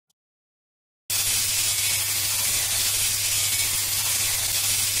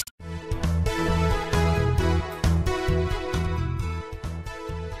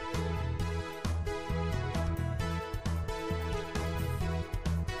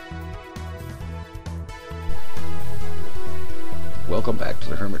Welcome back to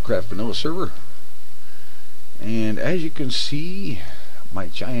the Hermitcraft vanilla server, and as you can see, my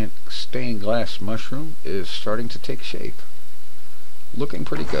giant stained glass mushroom is starting to take shape, looking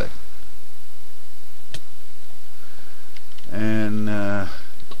pretty good, and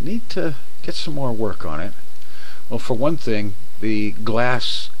need to get some more work on it. Well, for one thing, the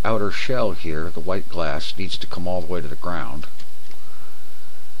glass outer shell here, the white glass, needs to come all the way to the ground,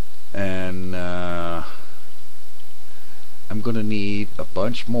 and I'm going to need a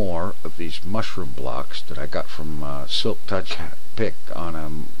bunch more of these mushroom blocks that I got from Silk Touch Pick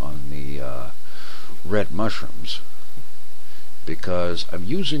on the red mushrooms, because I'm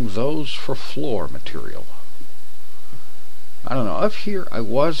using those for floor material. I don't know, up here I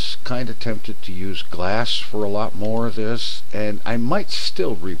was kind of tempted to use glass for a lot more of this, and I might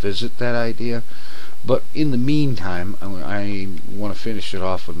still revisit that idea, but in the meantime I want to finish it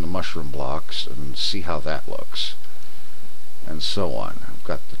off with the mushroom blocks and see how that looks, and so on. I've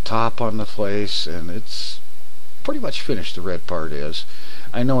got the top on the place, and it's pretty much finished. The red part is.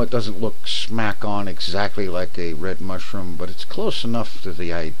 I know it doesn't look smack on exactly like a red mushroom, but it's close enough to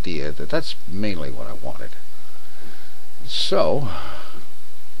the idea that that's mainly what I wanted. So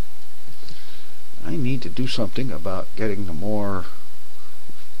I need to do something about getting the more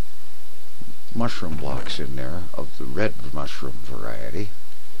mushroom blocks in there of the red mushroom variety.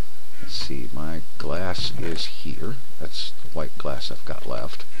 Let's see, my glass is here. That's the white glass I've got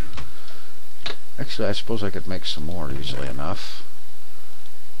left. Actually, I suppose I could make some more easily enough.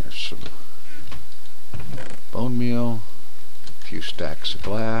 There's some bone meal, a few stacks of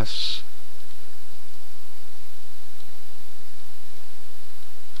glass.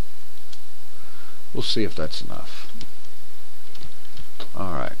 We'll see if that's enough.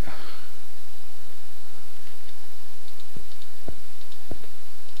 Alright.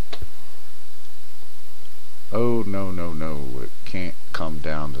 Oh, no, it can't come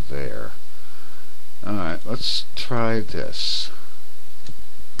down to there. Alright, let's try this.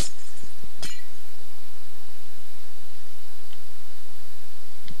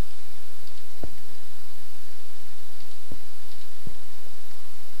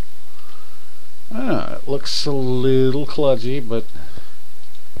 It looks a little kludgy, but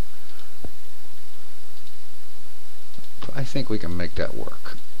I think we can make that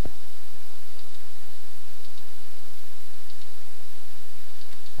work.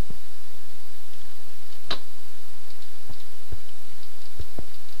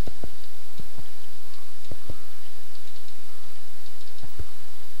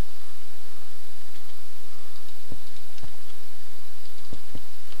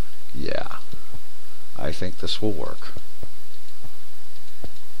 Yeah, I think this will work.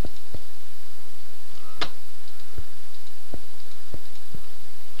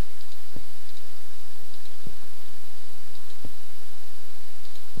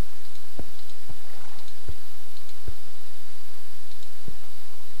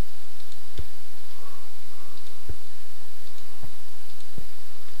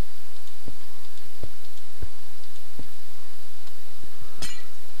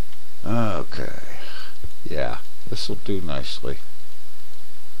 Okay, yeah, this will do nicely.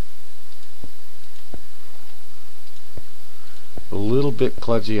 A little bit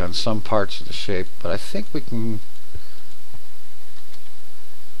kludgy on some parts of the shape, but I think we can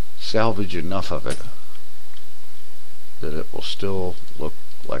salvage enough of it that it will still look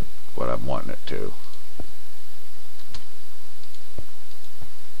like what I'm wanting it to.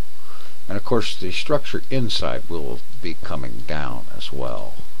 And of course the structure inside will be coming down as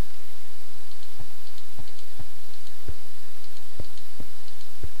well.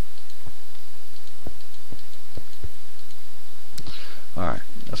 Alright,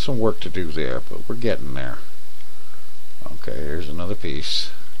 that's some work to do there, but we're getting there. Okay, here's another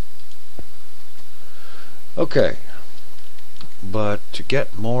piece. Okay, but to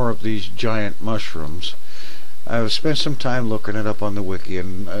get more of these giant mushrooms, I've spent some time looking it up on the wiki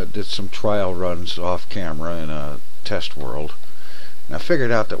and did some trial runs off camera in a test world. And I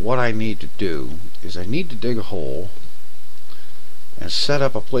figured out that what I need to do is I need to dig a hole and set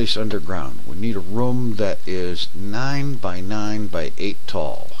up a place underground. We need a room that is 9 by 9 by 8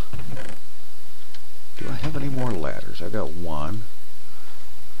 tall. Do I have any more ladders? I got one.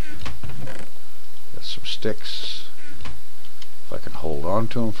 Got some sticks. If I can hold on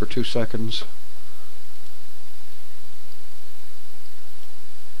to them for 2 seconds.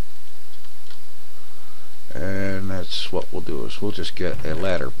 And that's what we'll do, is we'll just get a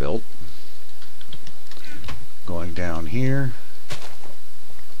ladder built. Going down here.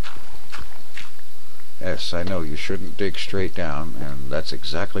 Yes, I know you shouldn't dig straight down, and that's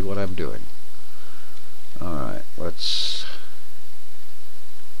exactly what I'm doing. Alright, let's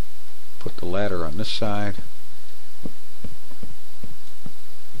Put the ladder on this side.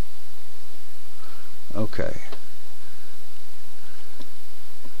 Okay.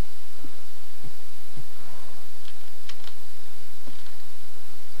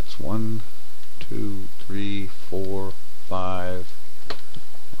 That's 1, 2, 3, 4, 5.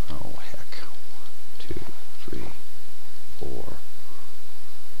 Oh heck. 2, 3, 4,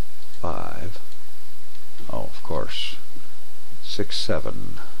 5. Oh, of course. 6,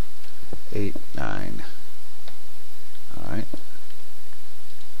 7, 8, 9. Alright.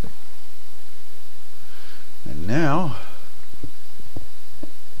 And now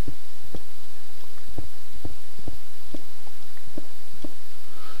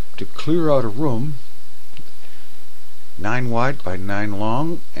to clear out a room 9 wide by 9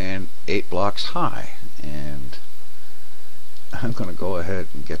 long and 8 blocks high, and I'm going to go ahead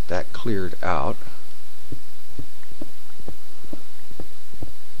and get that cleared out,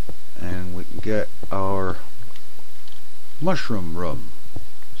 and we can get our mushroom room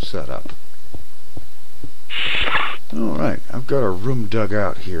set up. Alright, I've got our room dug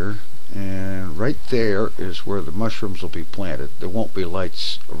out here, and right there is where the mushrooms will be planted. There won't be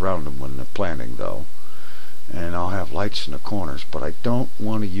lights around them when they're planting though, and I'll have lights in the corners, but I don't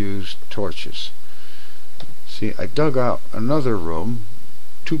want to use torches. See, I dug out another room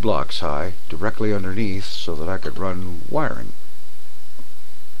 2 blocks high directly underneath so that I could run wiring.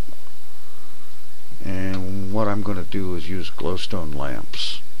 And what I'm going to do is use glowstone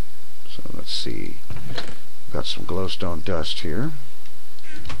lamps. So let's see. Got some glowstone dust here.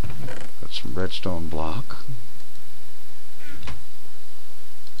 Got some redstone block.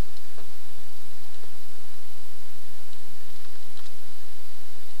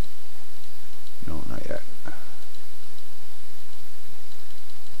 No, not yet.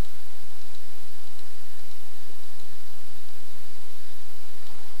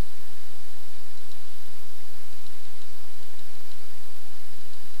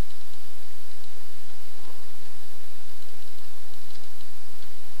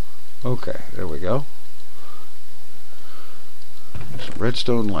 Okay, there we go. Some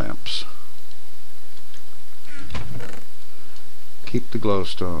redstone lamps. Keep the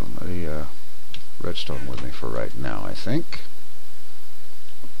glowstone, the redstone with me for right now, I think.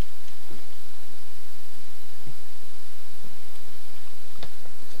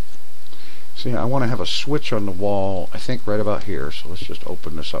 See, I want to have a switch on the wall, I think right about here, so let's just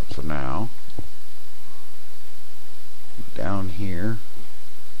open this up for now. Down here.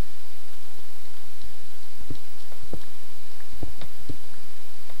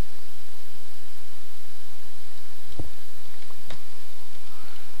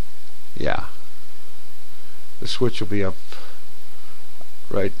 Yeah, the switch will be up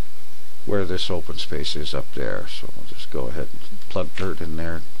right where this open space is up there, so we'll just go ahead and plug dirt in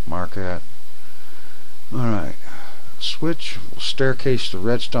there, mark that. Alright, switch will staircase the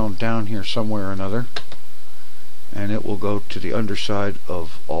redstone down here somewhere or another, and it will go to the underside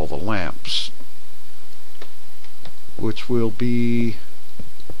of all the lamps, which will be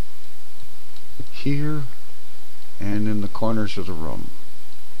here and in the corners of the room.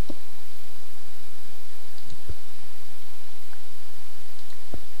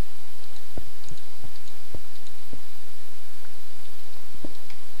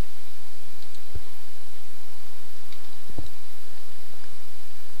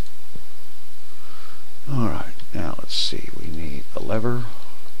 Alright, now let's see, we need a lever.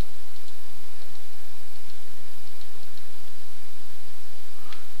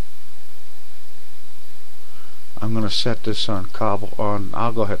 I'm going to set this on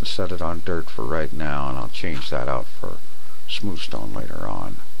I'll go ahead and set it on dirt for right now, and I'll change that out for smooth stone later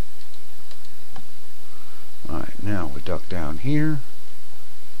on. Alright, now we duck down here.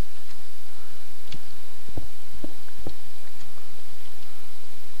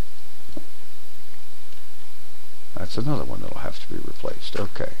 That's another one that'll have to be replaced.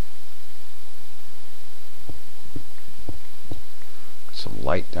 Okay. Some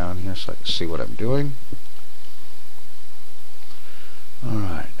light down here so I can see what I'm doing.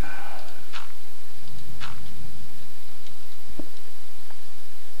 Alright.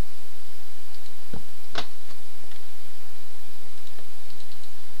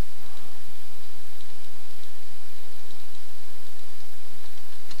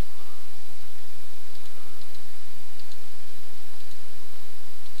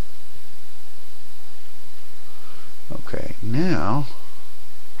 Okay, now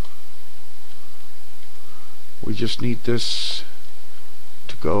we just need this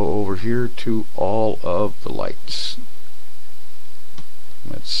to go over here to all of the lights.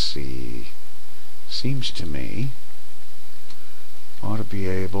 Let's see. Seems to me ought to be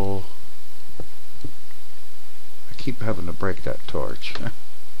able keep having to break that torch?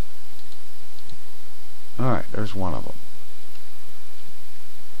 Alright, there's one of them.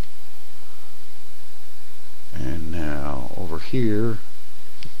 And now over here,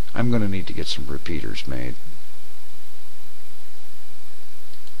 I'm going to need to get some repeaters made.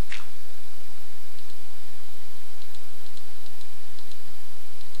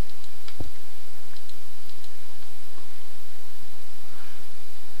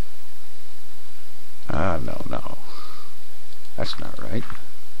 No. That's not right.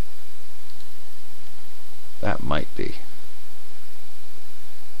 That might be.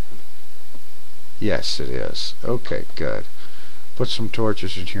 Yes, it is. Okay, good. Put some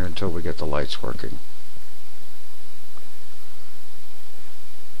torches in here until we get the lights working.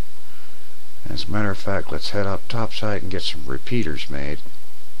 As a matter of fact, let's head up topside and get some repeaters made.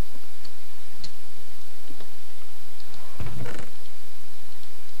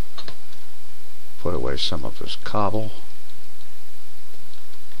 Put away some of this cobble.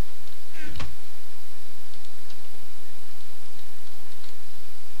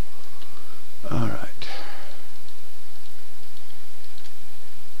 Alright.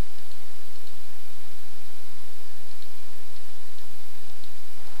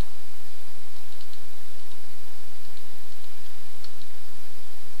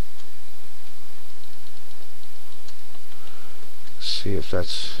 See if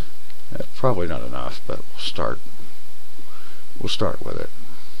that's probably not enough, but we'll start with it.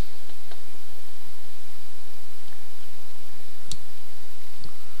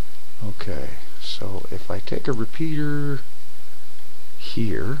 Okay, so if I take a repeater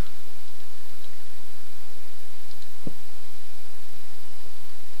here,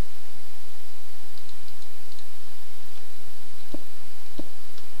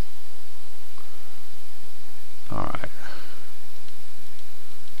 alright.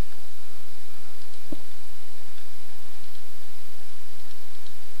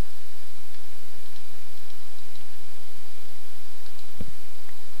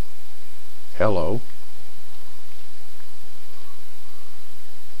 Hello.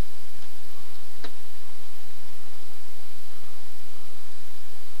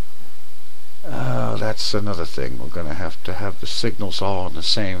 That's another thing. We're going to have the signals all in the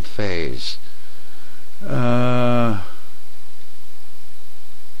same phase.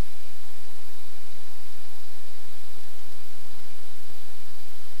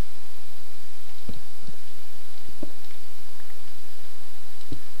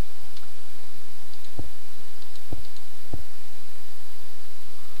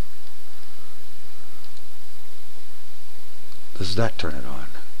 Does that turn it on?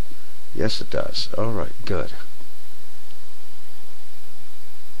 Yes, it does. Alright, good.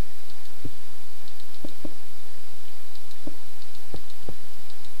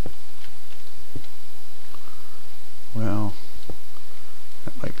 Well,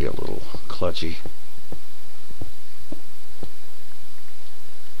 that might be a little kludgy.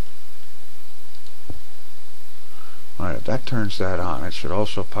 Alright, if that turns that on, it should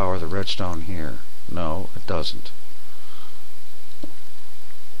also power the redstone here. No, it doesn't.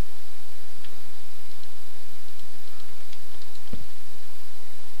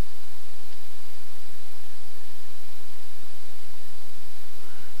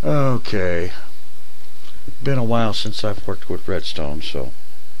 Okay, been a while since I've worked with redstone, so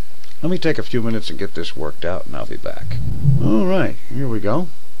let me take a few minutes and get this worked out and I'll be back. Alright, here we go.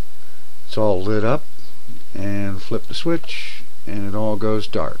 It's all lit up, and flip the switch and it all goes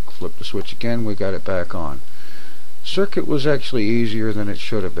dark. Flip the switch again, we got it back on. Circuit was actually easier than it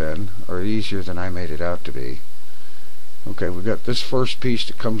should have been, or easier than I made it out to be. Okay, we got this first piece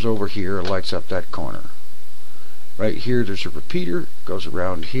that comes over here, lights up that corner. Right here there's a repeater, goes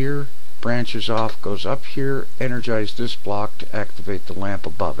around here, branches off, goes up here, energize this block to activate the lamp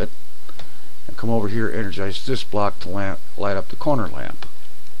above it, and come over here, energize this block to light up the corner lamp.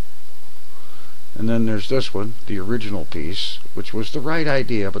 And then there's this one, the original piece, which was the right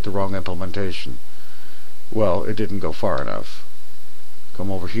idea but the wrong implementation. Well, it didn't go far enough.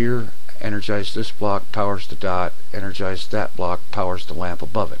 Come over here, energize this block, powers the dot, energize that block, powers the lamp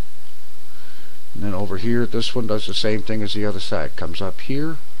above it. And then over here, this one does the same thing as the other side. Comes up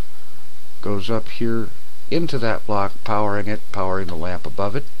here, goes up here into that block, powering it, powering the lamp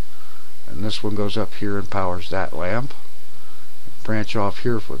above it. And this one goes up here and powers that lamp. Branch off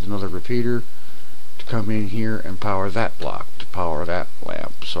here with another repeater to come in here and power that block to power that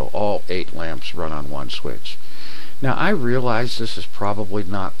lamp. So all 8 lamps run on one switch. Now I realize this is probably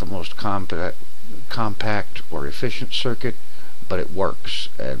not the most compact or efficient circuit, but it works,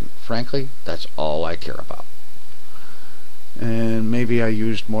 and frankly that's all I care about. And maybe I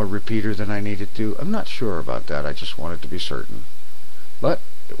used more repeater than I needed to. I'm not sure about that. I just wanted to be certain. But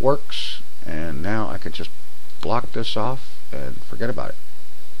it works, and now I can just block this off and forget about it,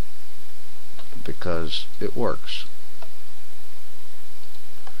 because it works.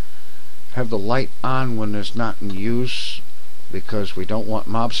 Have the light on when it's not in use, because we don't want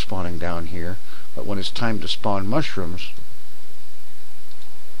mob spawning down here. But when it's time to spawn mushrooms,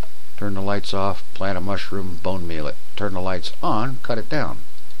 turn the lights off, plant a mushroom, bone meal it. Turn the lights on, cut it down.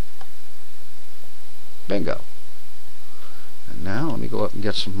 Bingo. And now let me go up and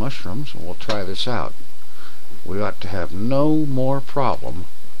get some mushrooms, and we'll try this out. We ought to have no more problem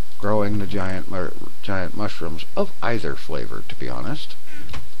growing the giant mushrooms of either flavor, to be honest.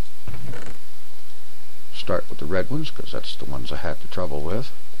 Start with the red ones, because that's the ones I had the trouble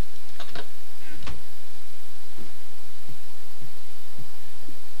with.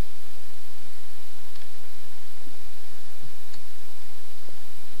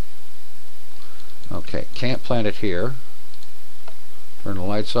 Okay, can't plant it here. Turn the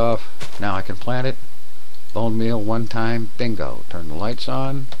lights off. Now I can plant it. Bone meal one time. Bingo. Turn the lights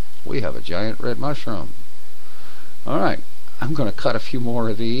on. We have a giant red mushroom. Alright, I'm going to cut a few more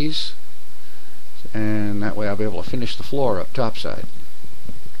of these, and that way I'll be able to finish the floor up topside.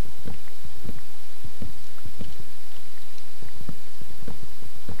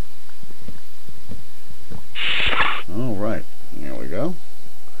 Alright, there we go.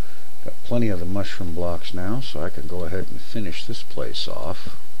 Got plenty of the mushroom blocks now, so I can go ahead and finish this place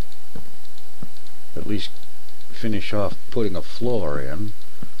off. At least finish off putting a floor in.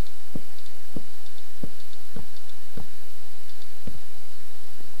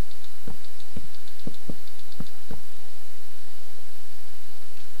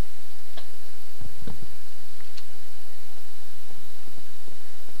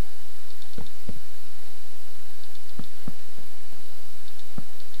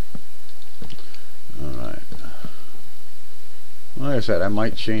 Like I said, I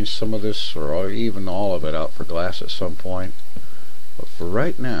might change some of this or even all of it out for glass at some point, but for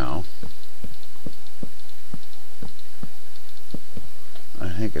right now I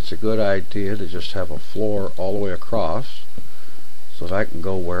think it's a good idea to just have a floor all the way across so that I can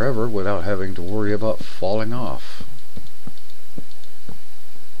go wherever without having to worry about falling off.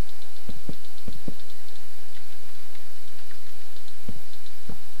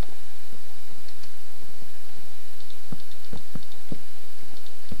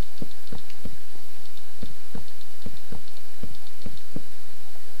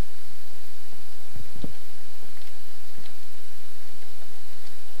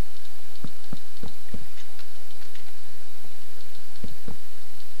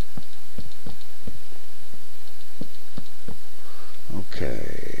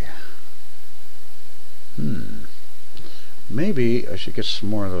 Okay. Maybe I should get some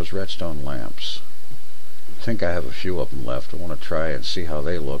more of those redstone lamps. I think I have a few of them left. I want to try and see how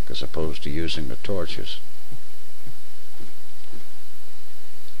they look as opposed to using the torches.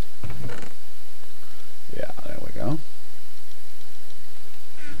 Yeah, there we go.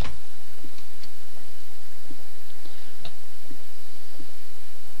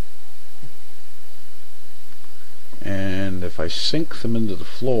 And if I sink them into the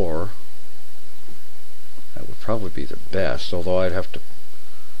floor, that would probably be the best, although I'd have to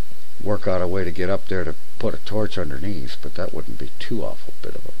work out a way to get up there to put a torch underneath, but that wouldn't be too awful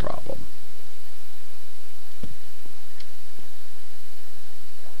bit of a problem.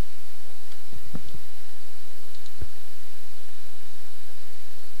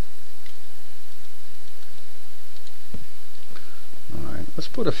 Alright, let's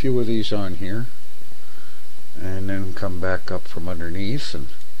put a few of these on here, and then come back up from underneath and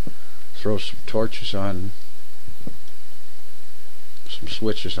throw some torches on, some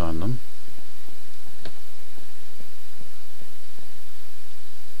switches on them.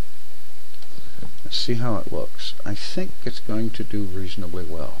 Let's see how it looks. I think it's going to do reasonably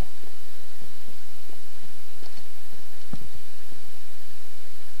well.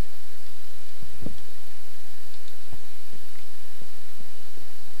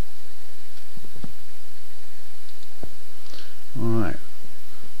 Alright,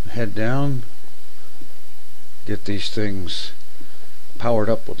 head down, get these things powered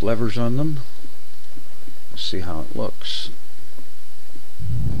up with levers on them. Let's see how it looks.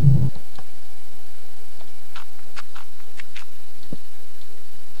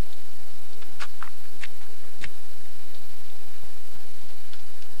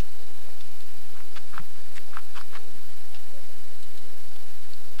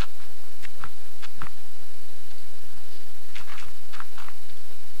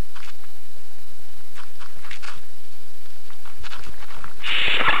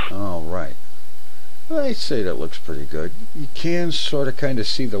 I'd say that looks pretty good. You can sort of kind of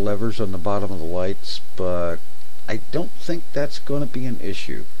see the levers on the bottom of the lights, but I don't think that's going to be an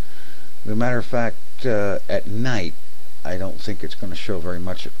issue. As a matter of fact, at night, I don't think it's going to show very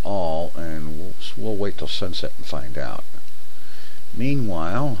much at all, and we'll wait till sunset and find out.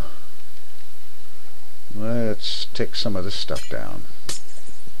 Meanwhile, let's take some of this stuff down.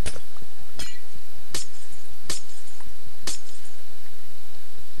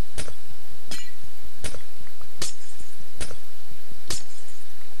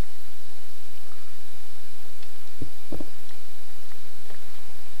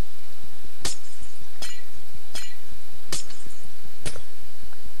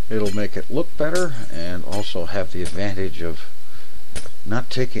 It'll make it look better and also have the advantage of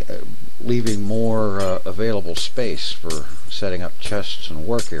not leaving more available space for setting up chests and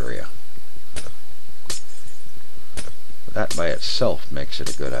work area. That by itself makes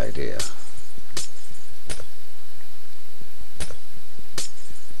it a good idea.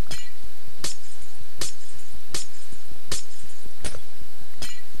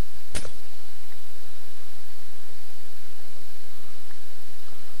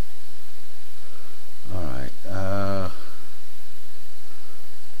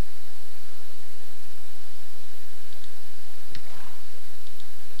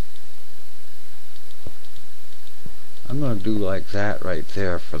 I'm going to do like that right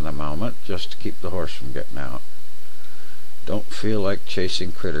there for the moment, just to keep the horse from getting out. Don't feel like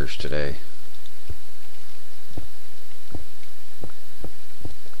chasing critters today.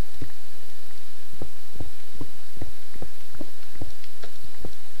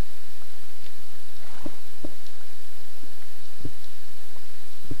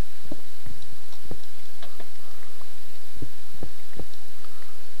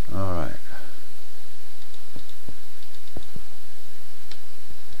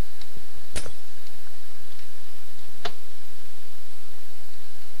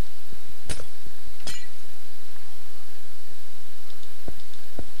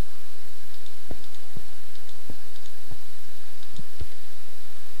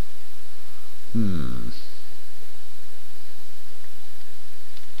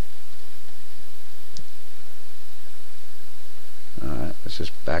 Alright, let's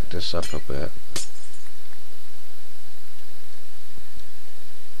just back this up a bit.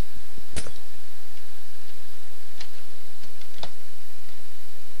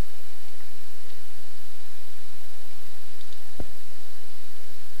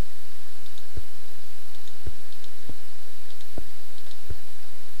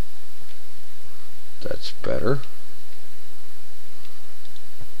 That's better.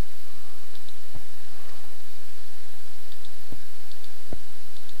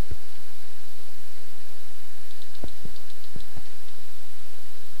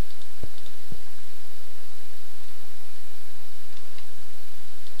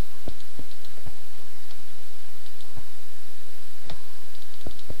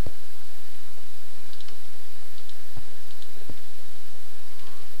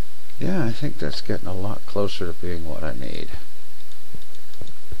 Yeah, I think that's getting a lot closer to being what I need.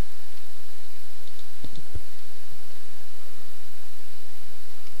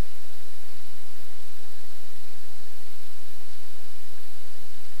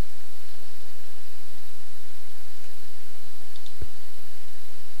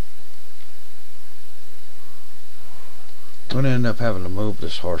 I'm going to end up having to move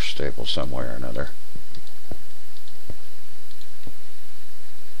this horse stable somewhere or another.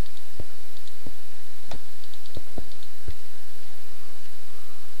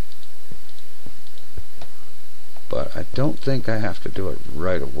 But I don't think I have to do it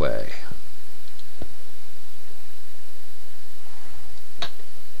right away.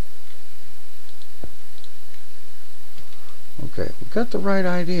 Okay, we've got the right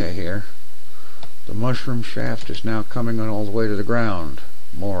idea here. The mushroom shaft is now coming on all the way to the ground,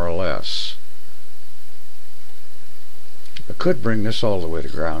 more or less. I could bring this all the way to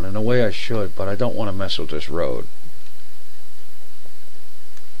the ground. In a way I should, but I don't want to mess with this road.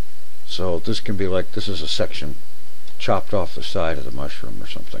 So this can be like, this is a section chopped off the side of the mushroom or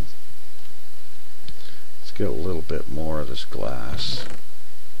something. Let's get a little bit more of this glass.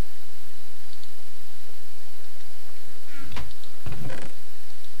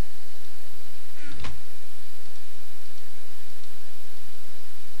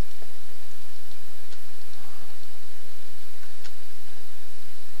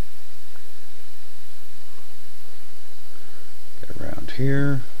 Get around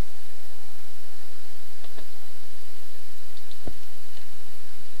here.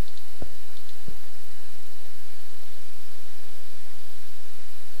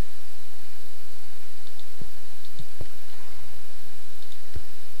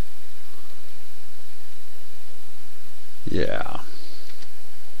 Yeah.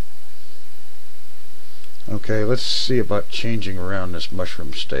 Okay, let's see about changing around this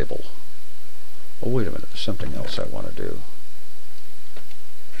mushroom stable. Oh, wait a minute, there's something else I want to do.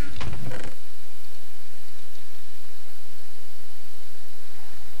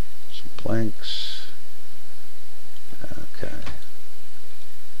 Some planks. Okay.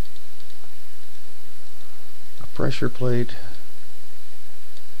 A pressure plate.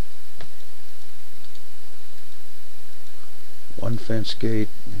 One fence gate.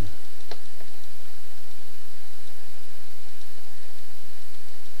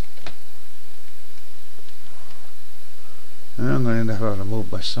 I'm going to end up having to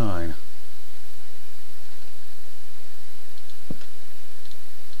move my sign.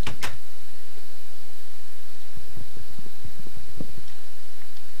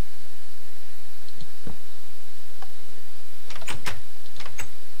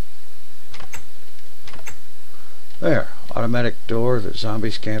 There, automatic door that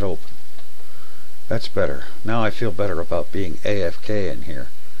zombies can't open. That's better. Now I feel better about being AFK in here.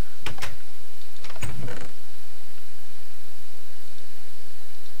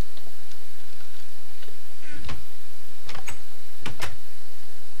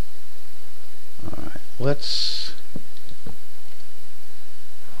 Alright, let's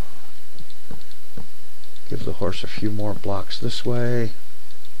give the horse a few more blocks this way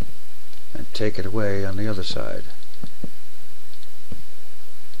and take it away on the other side.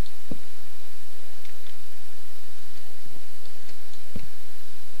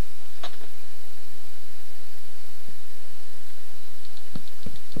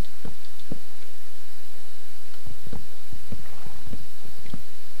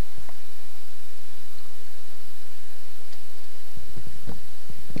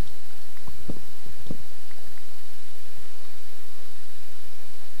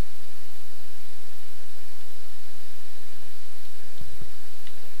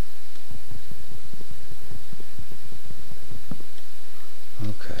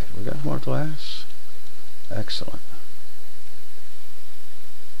 Okay, we got more glass? Excellent.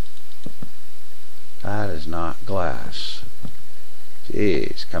 That is not glass.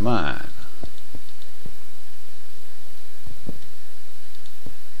 Jeez, come on.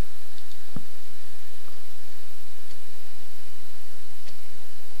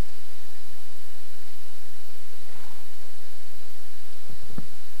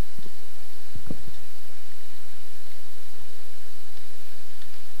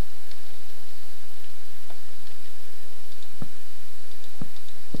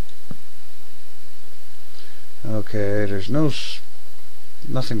 Okay, there's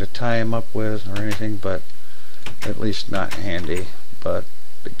nothing to tie him up with or anything, but at least not handy. But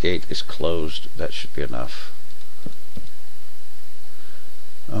the gate is closed. That should be enough.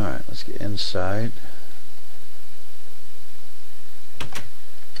 Alright, let's get inside.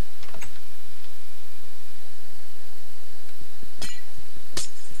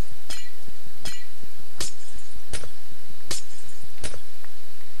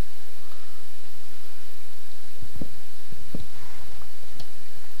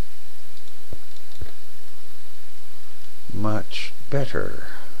 Much better.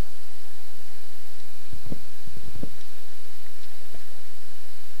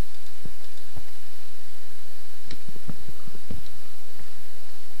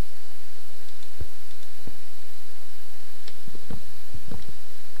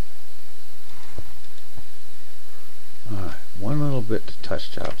 Alright, one little bit to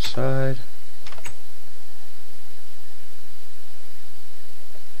touch outside.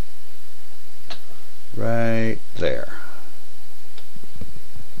 Right there.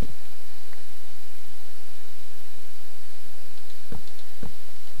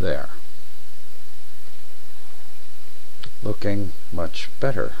 There. Looking much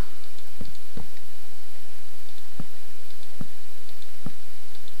better.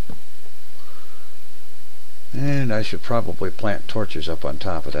 And I should probably plant torches up on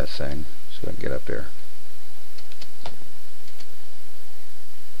top of that thing so I can get up there.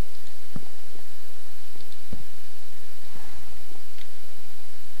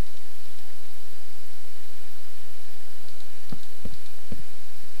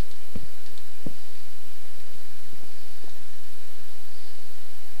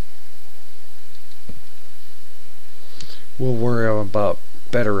 We'll worry about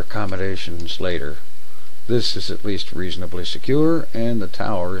better accommodations later. This is at least reasonably secure, and the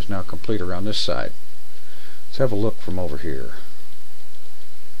tower is now complete around this side. Let's have a look from over here.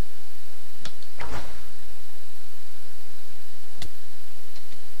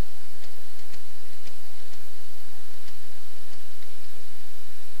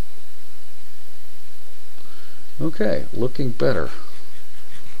 Okay, looking better.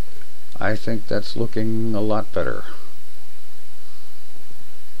 I think that's looking a lot better.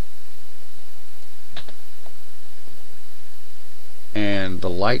 And the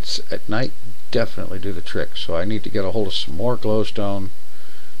lights at night definitely do the trick. So I need to get a hold of some more glowstone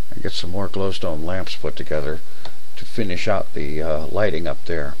and get some more glowstone lamps put together to finish out the lighting up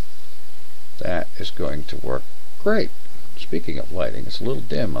there. That is going to work great. Speaking of lighting, it's a little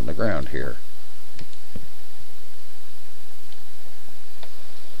dim on the ground here.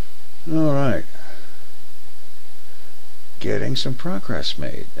 Alright. Getting some progress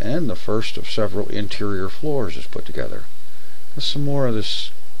made. And the first of several interior floors is put together. There's some more of this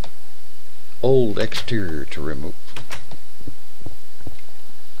old exterior to remove.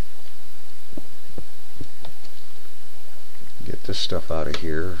 Get this stuff out of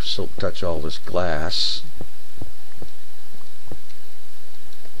here. Silk touch all this glass.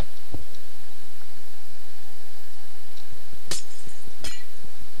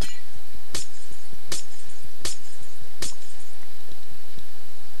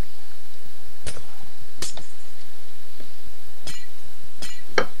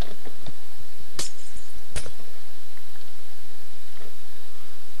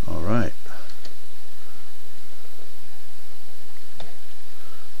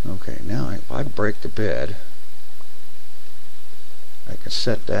 Okay, now if I break the bed, I can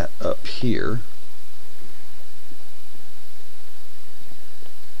set that up here.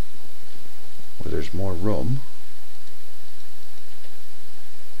 Where there's more room.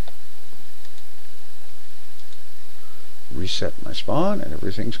 Reset my spawn and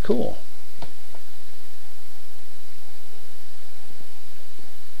everything's cool.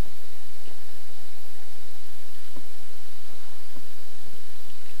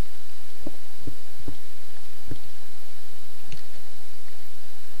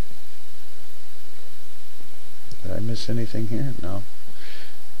 Did I miss anything here? No.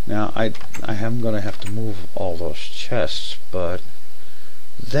 Now I am going to have to move all those chests, but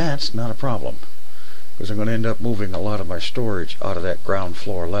that's not a problem because I'm going to end up moving a lot of my storage out of that ground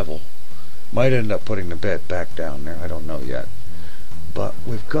floor level. Might end up putting the bed back down there. I don't know yet. But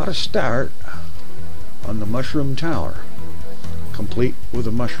we've got to start on the mushroom tower, complete with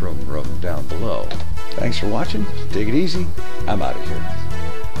a mushroom room down below. Thanks for watching. Take it easy. I'm out of here.